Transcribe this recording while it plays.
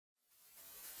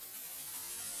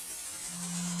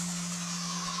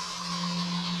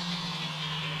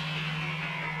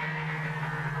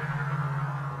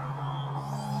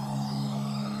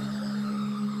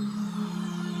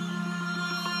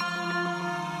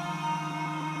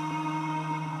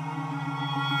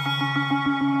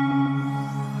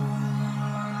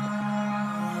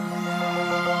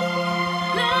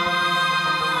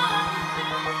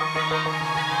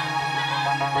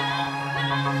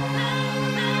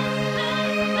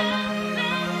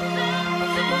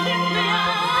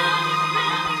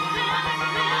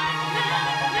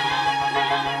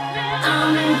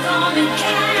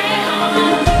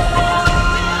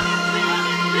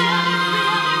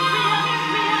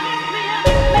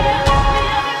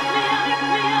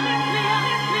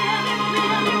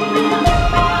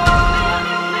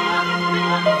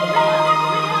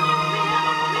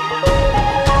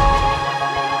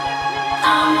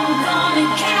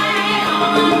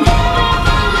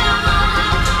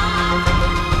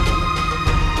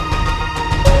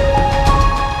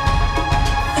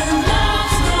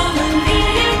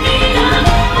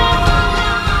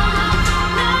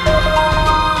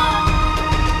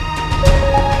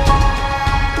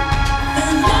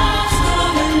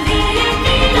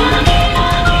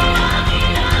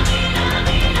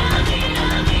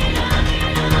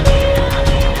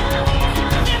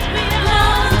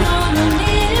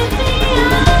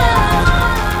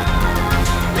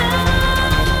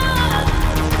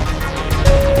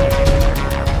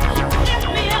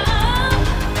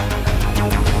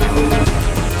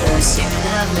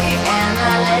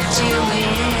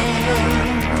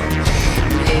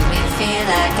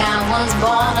was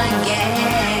born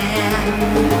again.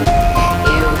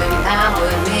 You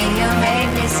empowered me, you made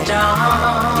me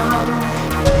strong.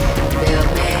 Built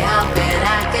me up and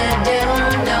I could do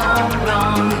no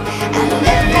wrong. I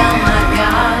let down my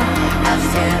guard, I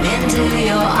fell into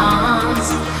your arms.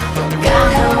 Forgot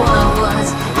who I was,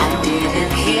 I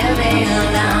didn't hear the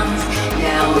alarms.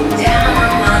 Now I'm down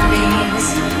on my knees,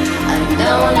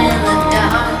 alone in the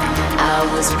dark. I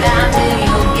was blind to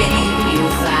your game, you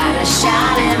fired a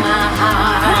shot in my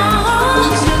heart.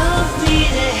 Took me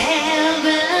to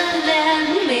heaven, let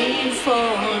me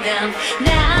fall down.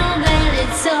 Now that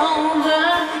it's over,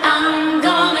 I'm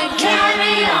gonna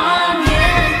carry on.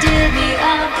 Lifted me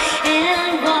up and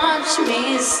watch me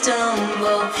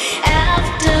stumble.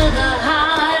 After the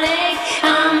heartache,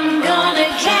 I'm gonna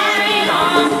carry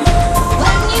on.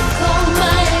 When you call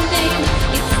my name,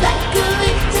 it's like a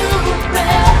little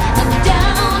prayer. I'm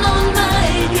down on my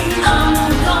knees, I'm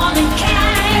gonna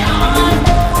carry on.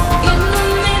 In the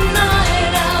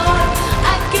midnight hour,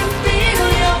 I can feel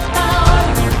your power,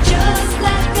 just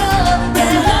like a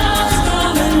prayer. Love's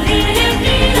gonna lead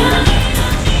me on.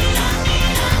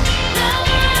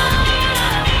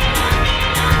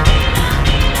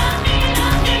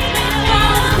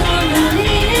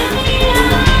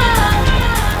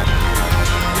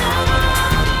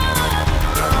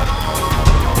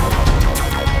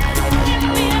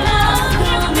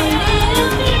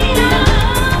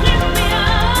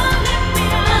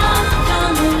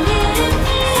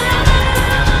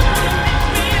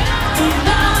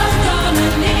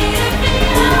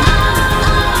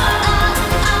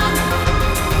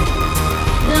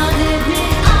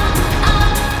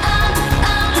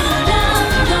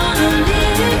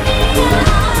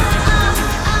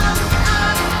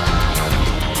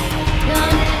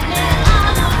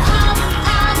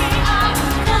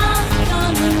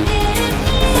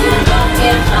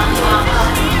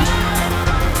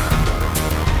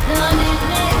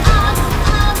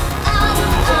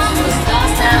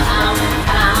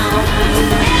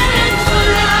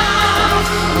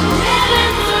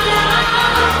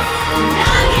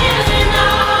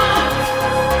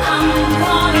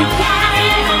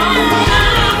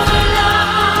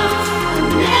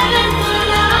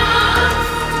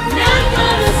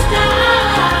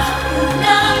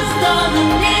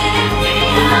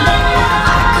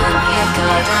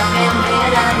 Up in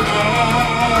bitter